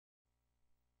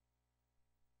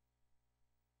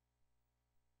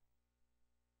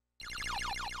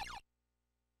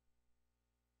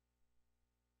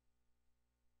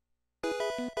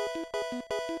Hello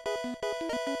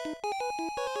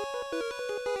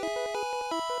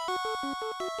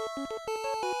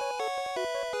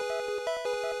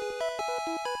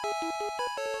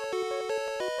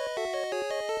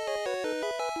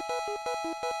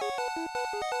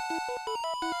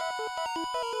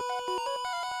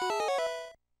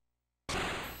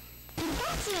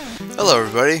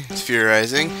everybody, it's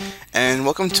FuryRising, and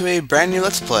welcome to a brand new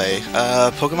Let's Play,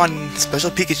 Pokemon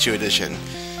Special Pikachu Edition.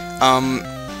 I'm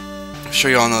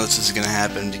sure you all know this is gonna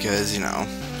happen because, you know,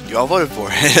 you all voted for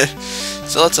it.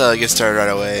 So let's get started right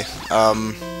away.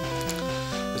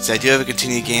 Let's see, I do have a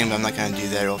continue game, but I'm not gonna do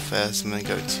that real fast. I'm gonna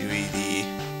go to Eevee.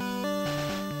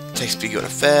 Text speed, go to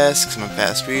fast, because I'm a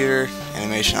fast reader.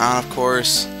 Animation on, of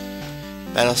course.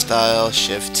 Battle style,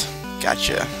 shift,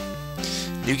 gotcha.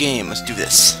 New game, let's do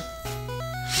this.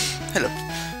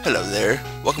 Hello there.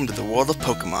 Welcome to the world of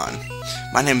Pokemon.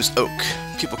 My name is Oak.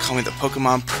 People call me the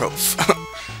Pokemon Prof.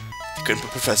 They couldn't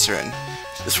put Professor in.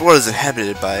 This world is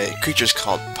inhabited by creatures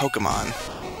called Pokemon.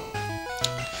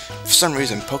 For some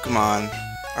reason, Pokemon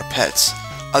are pets.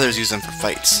 Others use them for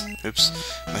fights. Oops.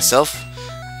 Myself,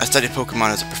 I study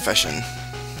Pokemon as a profession.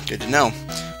 Good to know.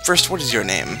 First, what is your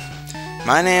name?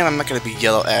 My name, I'm not going to be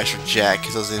Yellow, Ash, or Jack,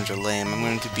 because those names are lame. I'm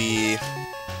going to be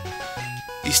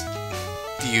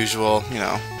the usual, you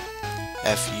know,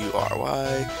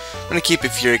 F-U-R-Y. I'm gonna keep it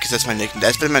Fury because that's my nickname.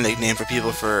 That's been my nickname for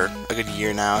people for a good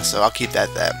year now, so I'll keep that.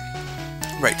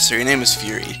 Right, so your name is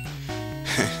Fury.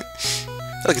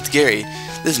 Look, it's Gary.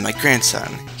 This is my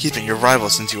grandson. He's been your rival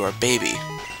since you were a baby.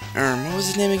 What was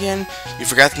his name again? You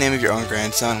forgot the name of your own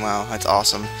grandson? Wow, that's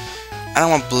awesome. I don't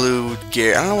want Blue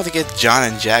Gary. I don't know where to get John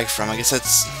and Jack from. I guess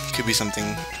that's could be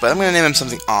something, but I'm gonna name him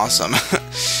something awesome.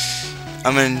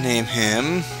 I'm gonna name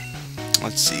him,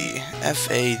 let's see,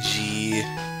 F-A-G-N-O-O-B.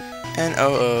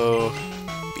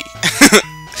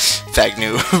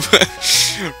 Fagnoob.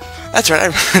 That's right, I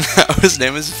remember now. His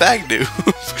name is Fagnoob.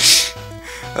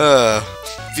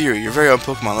 Fury, your very own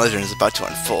Pokemon legend is about to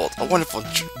unfold. A world of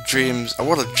dreams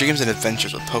and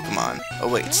adventures with Pokemon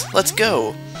awaits. Let's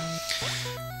go!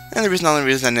 And the only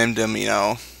reason I named him, you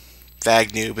know,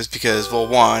 Fagnoob is because, well,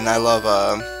 one, I love,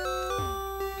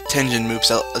 Tenjin moves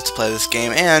Let's Play this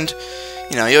game, and,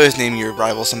 you know, you always name your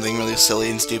rival something really silly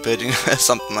and stupid, you know,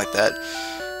 something like that.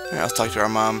 Alright, let's talk to our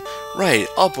mom. Right,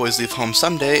 all boys leave home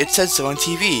someday, it said so on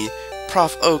TV.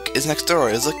 Prof Oak is next door,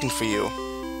 is looking for you.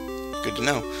 Good to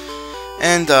know.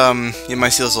 And, you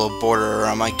might see this little border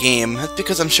around my game. That's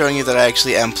because I'm showing you that I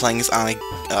actually am playing this on a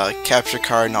capture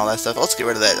card and all that stuff. Let's get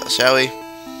rid of that, shall we?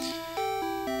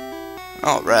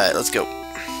 Alright, let's go.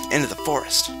 Into the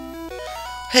forest.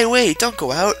 Hey, wait, don't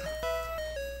go out!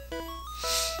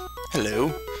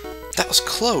 Hello? That was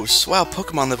close. Wow,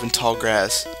 Pokemon live in tall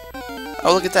grass.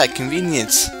 Oh, look at that,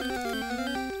 convenience.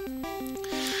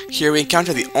 Here we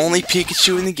encounter the only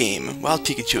Pikachu in the game. Wild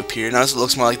Pikachu appeared. Notice it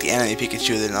looks more like the anime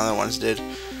Pikachu than the other ones did.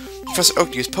 Professor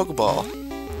Oak used Pokeball.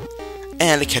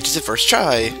 And it catches it first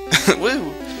try.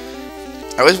 Woo!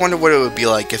 I always wondered what it would be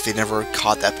like if they never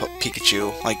caught that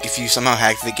Pikachu. Like, if you somehow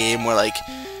hacked the game where, like,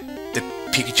 the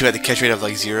Pikachu had the catch rate of,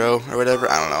 like, 0 or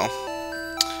whatever. I don't know.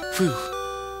 Whew.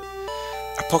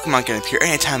 A Pokemon can appear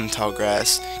anytime in tall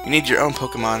grass. You need your own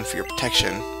Pokemon for your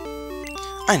protection.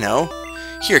 I know.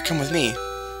 Here, come with me.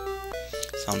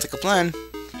 Sounds like a plan.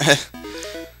 I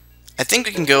think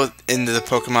we can go into the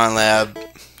Pokemon lab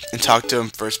and talk to him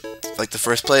first, like the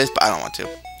first place, but I don't want to.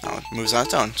 Oh, it moves on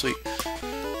its own. Sweet.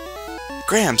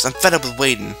 Grams, I'm fed up with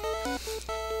waiting.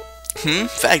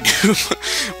 Fagnoob,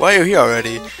 why are you here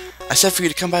already? I said for you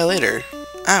to come by later.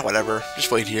 Ah, whatever.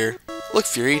 Just wait here. Look,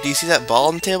 Fury, do you see that ball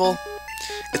on the table?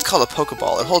 It's called a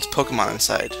Pokeball. It holds Pokemon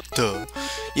inside. Duh.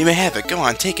 You may have it. Go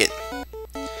on, take it.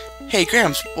 Hey,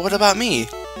 Grams, what about me?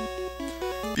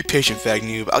 Be patient,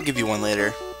 Fagnoob. I'll give you one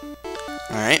later.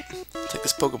 Alright, take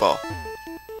this Pokeball.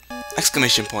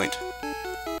 Exclamation point.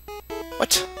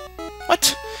 What?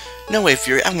 What? No way,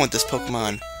 Fury, I want this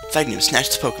Pokemon. Fagnoob, snatch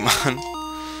this Pokemon.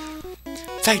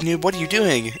 Fagnoob, what are you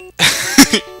doing?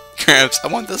 Gramps, I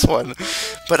want this one.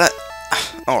 But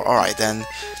oh, alright then.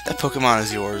 That Pokemon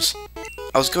is yours.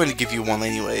 I was going to give you one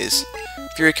anyways.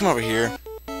 Fury, come over here.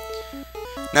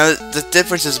 Now, the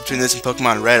differences between this and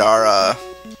Pokemon Red are,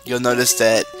 you'll notice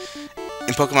that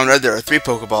in Pokemon Red there are 3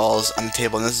 Pokeballs on the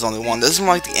table, and this is only 1. This is more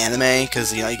like the anime,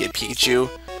 because, you know, you get Pikachu.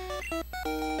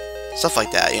 Stuff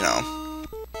like that, you know.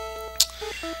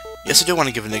 Yes, I do want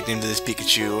to give a nickname to this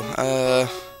Pikachu.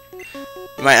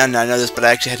 You might not know this, but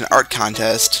I actually had an art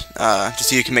contest to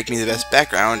see who can make me the best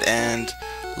background, and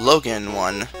Logan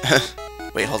won.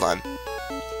 Wait, hold on.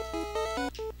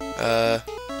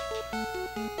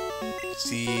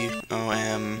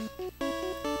 ZOM...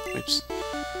 Oops.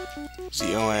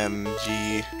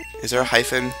 ZOMG. Is there a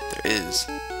hyphen? There is.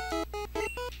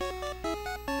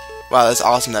 Wow, that's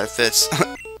awesome that it fits.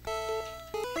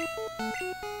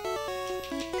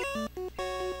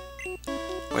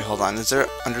 Wait, hold on. Is there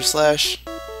underslash?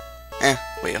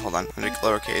 Wait, hold on. Under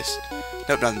lowercase.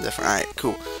 Nope, nothing different. Alright,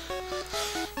 cool.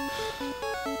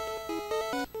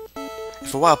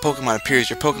 If a wild Pokemon appears,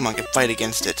 your Pokemon can fight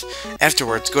against it.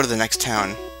 Afterwards, go to the next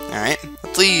town. Alright,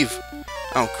 let's leave.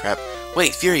 Oh, crap.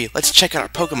 Wait, Fury, let's check out our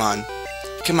Pokemon.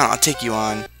 Come on, I'll take you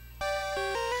on.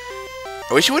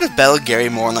 I wish you would have battled Gary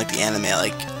more in, like, the anime.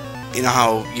 Like, you know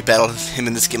how you battled him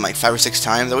in this game, like, 5 or 6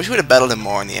 times? I wish you would have battled him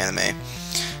more in the anime.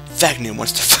 Fagnum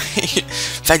wants to fight.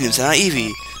 Fagnum's not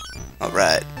Eevee.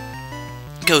 Alright.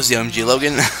 Goes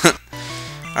ZOMG-Logan.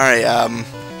 Alright,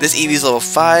 this Eevee's level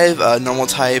 5, normal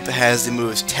type, has the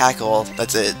move Tackle.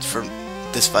 That's it for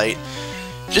this fight.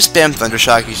 Just spam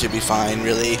Thundershock, you should be fine,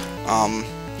 really.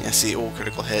 Yeah, see, oh,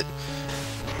 critical hit.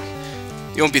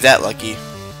 You won't be that lucky.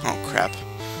 Oh, crap.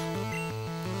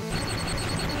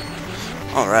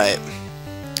 Alright.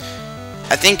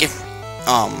 I think if,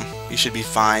 you should be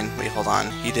fine. Wait, hold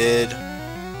on. He did...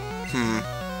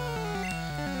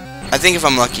 I think if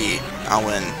I'm lucky, I'll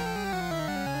win.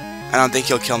 I don't think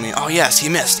he'll kill me. Oh, yes, he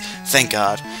missed. Thank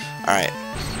God. Alright.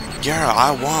 Yeah,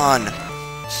 I won.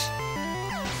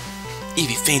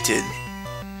 Eevee fainted.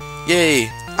 Yay,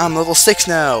 I'm level 6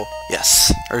 now.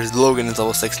 Yes. Or Logan is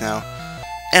level 6 now.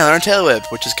 And I learned Tail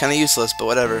Whip, which is kind of useless, but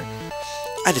whatever.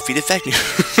 I defeated Fagnum.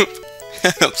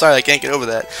 I'm sorry, I can't get over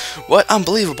that. What?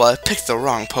 Unbelievable, I picked the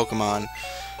wrong Pokemon.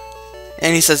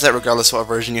 And he says that regardless of what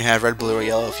version you have, red, blue, or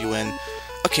yellow, if you win.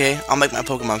 Okay, I'll make my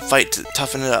Pokemon fight to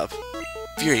toughen it up.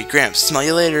 Fury, Gramps, smell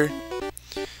you later.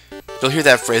 You'll hear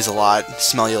that phrase a lot,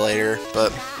 smell you later,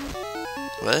 but...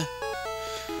 What?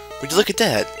 Would you look at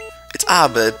that? It's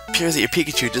odd, but it appears that your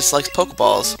Pikachu dislikes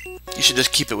Pokeballs. You should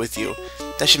just keep it with you.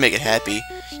 That should make it happy.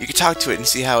 You can talk to it and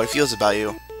see how it feels about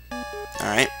you.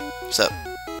 Alright, what's up?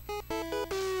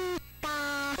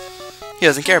 He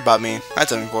doesn't care about me.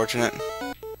 That's unfortunate.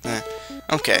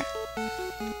 Okay.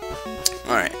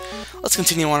 Alright. Let's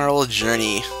continue on our little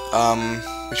journey.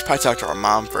 We should probably talk to our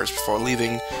mom first before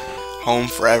leaving home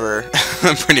forever.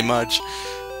 Pretty much.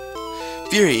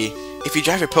 Fury, if you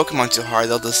drive your Pokemon too hard,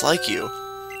 they'll dislike you.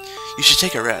 You should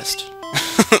take a rest.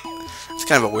 It's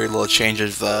kind of a weird little change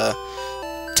of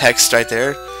text right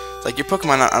there. It's like, your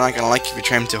Pokemon are not gonna like you if you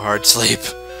train them too hard. Sleep.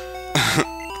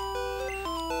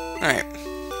 Alright.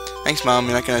 Thanks, Mom.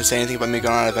 You're not gonna say anything about me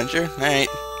going on an adventure? Alright.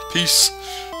 Peace.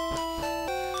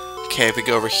 Okay, if we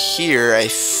go over here, I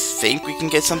think we can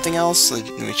get something else. Let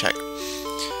me check.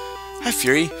 Hi,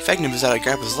 Fury. Fagnum is out at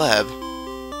Grandpa's lab.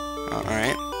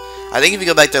 Alright. I think if you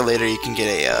go back there later, you can get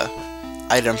a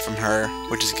item from her,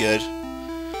 which is good.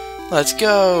 Let's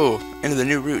go! Into the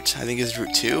new route. I think it's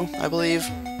Route 2, I believe.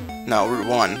 No, Route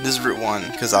 1. This is Route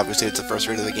 1, because obviously it's the first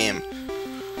route of the game.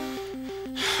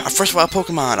 Our first wild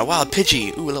Pokemon, a wild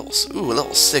Pidgey. Ooh, level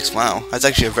 6. Wow, that's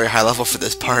actually a very high level for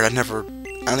this part. I don't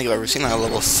think I've ever seen a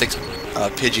level 6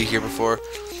 Pidgey here before.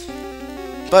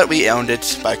 But we owned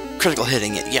it by critical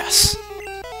hitting it. Yes.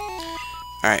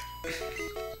 All right.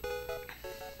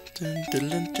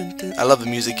 I love the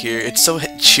music here. It's so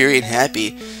cheery and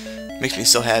happy. Makes me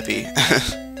so happy.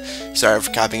 Sorry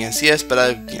for copying NCS,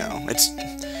 but you know, it's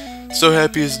so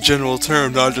happy is a general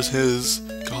term, not just his.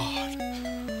 God.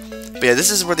 But yeah, this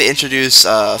is where they introduce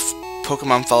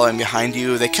Pokemon following behind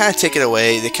you. They kind of take it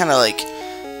away. They kind of like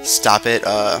stop it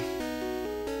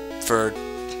for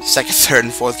second, third,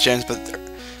 and fourth gens.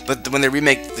 But when they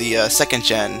remake the second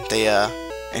gen, they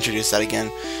introduce that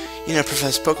again. You know,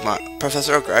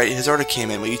 Professor Oak, right? His order came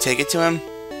in. Will you take it to him?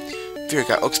 Fury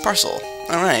got Oak's parcel.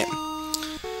 Alright.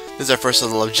 This is our first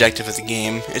little objective of the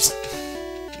game. It's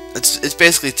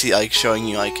basically like showing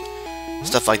you like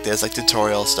stuff like this, like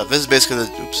tutorial stuff. This is basically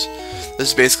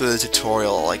the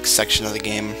tutorial like section of the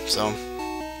game. So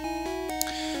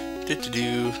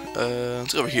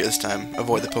let's go over here this time.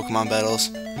 Avoid the Pokemon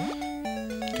battles.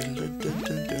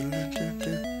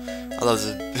 I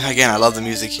love the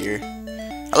music here.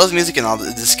 I love the music in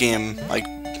this game, like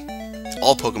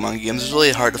all Pokemon games. It's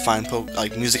really hard to find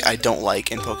like music I don't like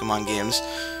in Pokemon games.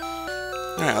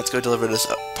 Alright, let's go deliver this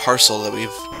parcel that we've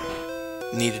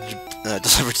needed to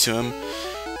deliver to him.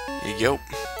 Here you go.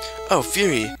 Oh,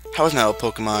 Fury, how is my old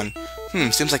Pokemon?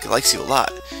 Seems like it likes you a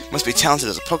lot. Must be talented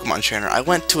as a Pokemon trainer. I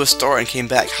went to a store and came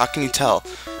back. How can you tell?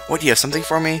 What, do you have something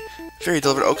for me? Fury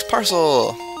delivered Oak's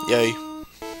parcel. Yay.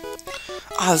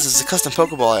 Ah, this is a custom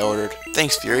Pokeball I ordered.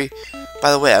 Thanks, Fury.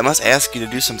 By the way, I must ask you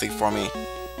to do something for me.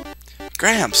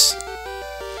 Gramps!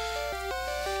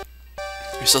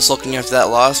 You're still sulking after that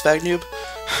loss, Fagnoob?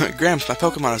 Gramps, my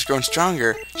Pokemon has grown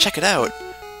stronger. Check it out.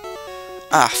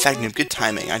 Ah, Fagnoob, good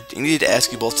timing. I needed to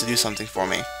ask you both to do something for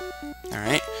me.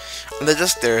 Alright. On the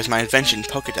desk there is my invention,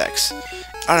 Pokedex.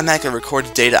 It automatically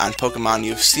records data on Pokemon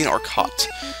you've seen or caught.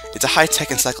 It's a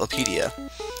high-tech encyclopedia.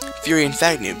 Fury and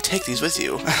Fagnoob, take these with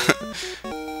you.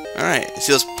 Alright,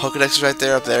 see those Pokedexes right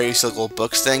there up there? You see the little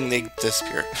books thing? They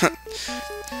disappear.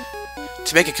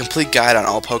 To make a complete guide on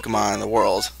all Pokemon in the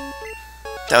world.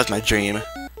 That was my dream.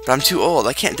 But I'm too old,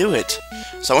 I can't do it.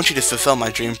 So I want you to fulfill my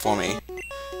dream for me.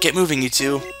 Get moving, you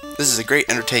two. This is a great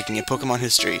undertaking in Pokemon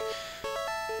history.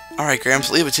 Alright,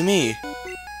 Gramps, leave it to me.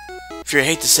 Fury, I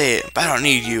hate to say it, but I don't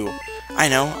need you. I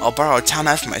know, I'll borrow a town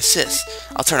map from my sis.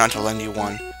 I'll turn on to lend you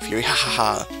one. Fury, ha ha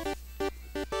ha.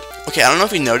 Okay, I don't know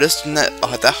if you noticed in that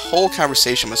that whole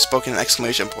conversation was spoken in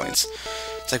exclamation points.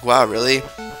 It's like, wow, really?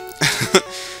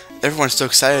 Everyone's so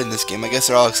excited in this game. I guess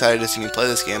they're all excited to see me play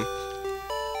this game.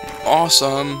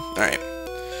 Awesome. Alright.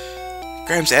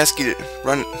 Grandpa asked you to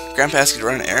run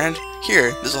an errand?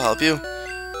 Here, this will help you.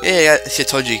 Yeah, I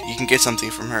told you you can get something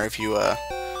from her if you,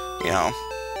 you know,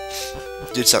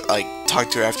 do something, like, talk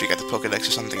to her after you got the Pokedex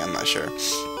or something, I'm not sure.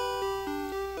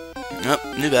 Nope,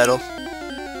 new battle.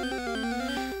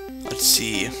 Let's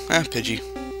see. Pidgey.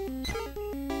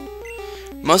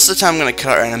 Most of the time I'm going to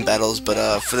cut out random battles,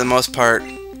 but, for the most part,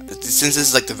 since this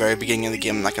is, like, the very beginning of the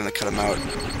game, I'm not going to cut them out.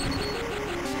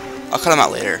 I'll cut them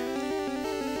out later.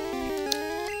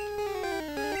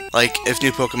 Like, if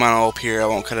new Pokemon will appear, I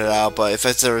won't cut it out, but if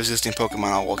it's a resisting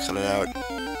Pokemon, I will cut it out.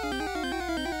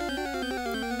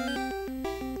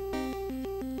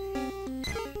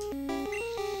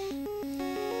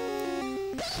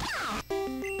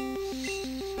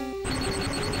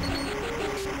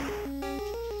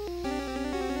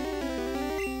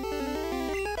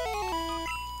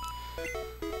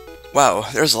 Wow,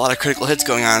 there's a lot of critical hits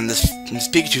going on. This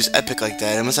Pikachu's epic like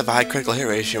that. It must have a high critical hit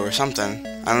ratio or something.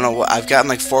 I don't know what. I've gotten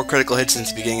like 4 critical hits since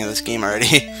the beginning of this game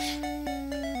already.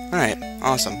 Alright,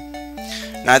 awesome.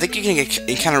 Now I think you can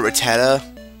encounter Rattata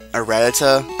or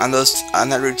Rattata on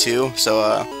that route too.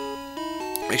 So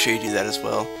make sure you do that as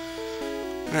well.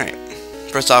 Alright.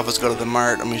 First off, let's go to the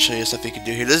mart. Let me show you stuff you can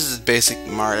do here. This is a basic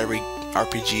mart. Every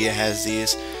RPG has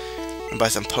these. And buy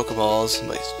some Pokeballs,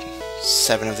 like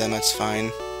 7 of them. That's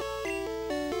fine.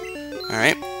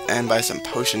 Alright, and buy some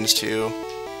potions too,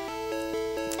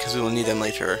 because we will need them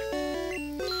later.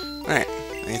 Alright,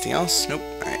 anything else? Nope.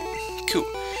 Alright, cool.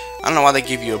 I don't know why they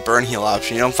give you a burn heal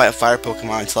option. You don't fight a fire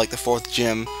Pokemon until like the 4th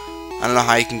gym. I don't know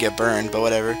how you can get burned, but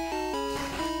whatever.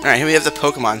 Alright, here we have the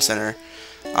Pokemon Center.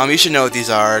 You should know what these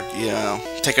are. You know,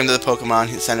 take them to the Pokemon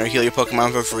Center, heal your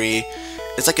Pokemon for free.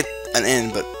 It's like an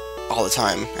inn, but all the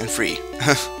time, and free.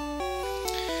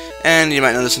 And you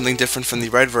might notice something different from the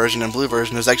red version and blue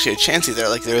version. There's actually a Chansey there,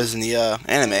 like there is in the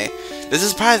anime. This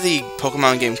is probably the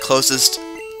Pokemon game closest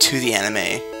to the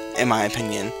anime, in my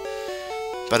opinion.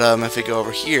 But if we go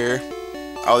over here,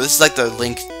 oh, this is like the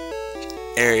link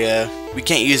area. We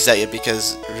can't use that yet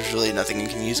because there's really nothing you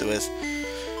can use it with.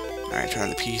 Alright, turn on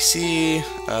the PC.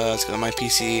 Let's go to my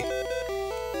PC.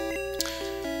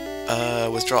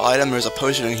 Withdraw item. There's a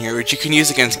potion in here which you can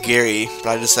use against Gary,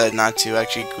 but I decided not to. I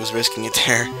actually was risking it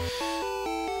there.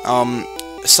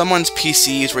 Someone's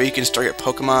PC is where you can store your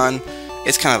Pokemon.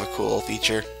 It's kind of a cool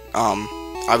feature.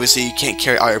 Obviously you can't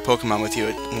carry all your Pokemon with you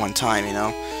at one time, you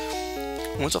know.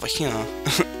 What's over here?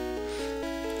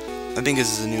 I think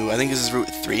this is Route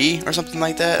 3 or something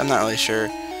like that. I'm not really sure.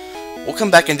 We'll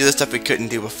come back and do the stuff we couldn't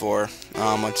do before.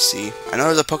 Let's see. I know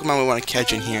there's a Pokemon we want to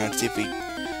catch in here. Let's see if we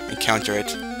encounter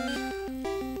it.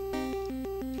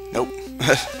 Nope.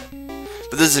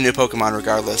 But this is a new Pokemon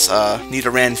regardless.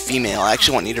 Nidoran female. I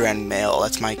actually want Nidoran male.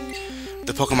 That's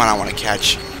the Pokemon I want to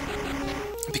catch.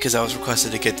 Because I was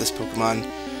requested to get this Pokemon.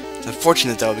 It's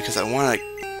unfortunate though because I want to...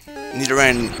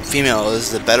 Nidoran female is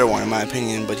the better one in my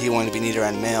opinion, but he wanted to be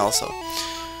Nidoran male, so...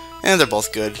 And they're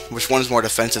both good. Which one is more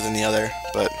defensive than the other,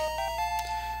 but...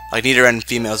 Like, Nidoran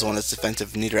female is the one that's defensive,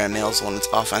 Nidoran male is the one that's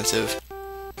offensive.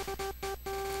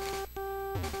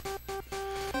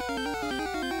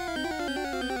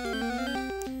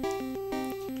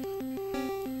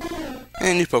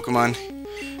 And new Pokemon.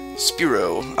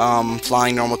 Spearow.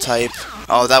 Flying normal type.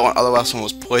 Oh, that one, other last one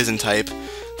was poison type.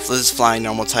 So this is flying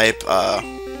normal type.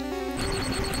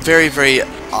 Very, very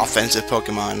offensive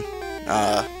Pokemon.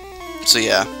 So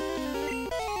yeah.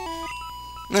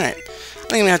 Alright.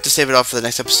 I think I'm gonna have to save it off for the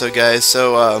next episode, guys.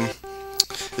 So,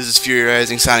 this is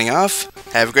FuryRising signing off.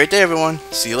 Have a great day, everyone.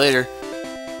 See you later.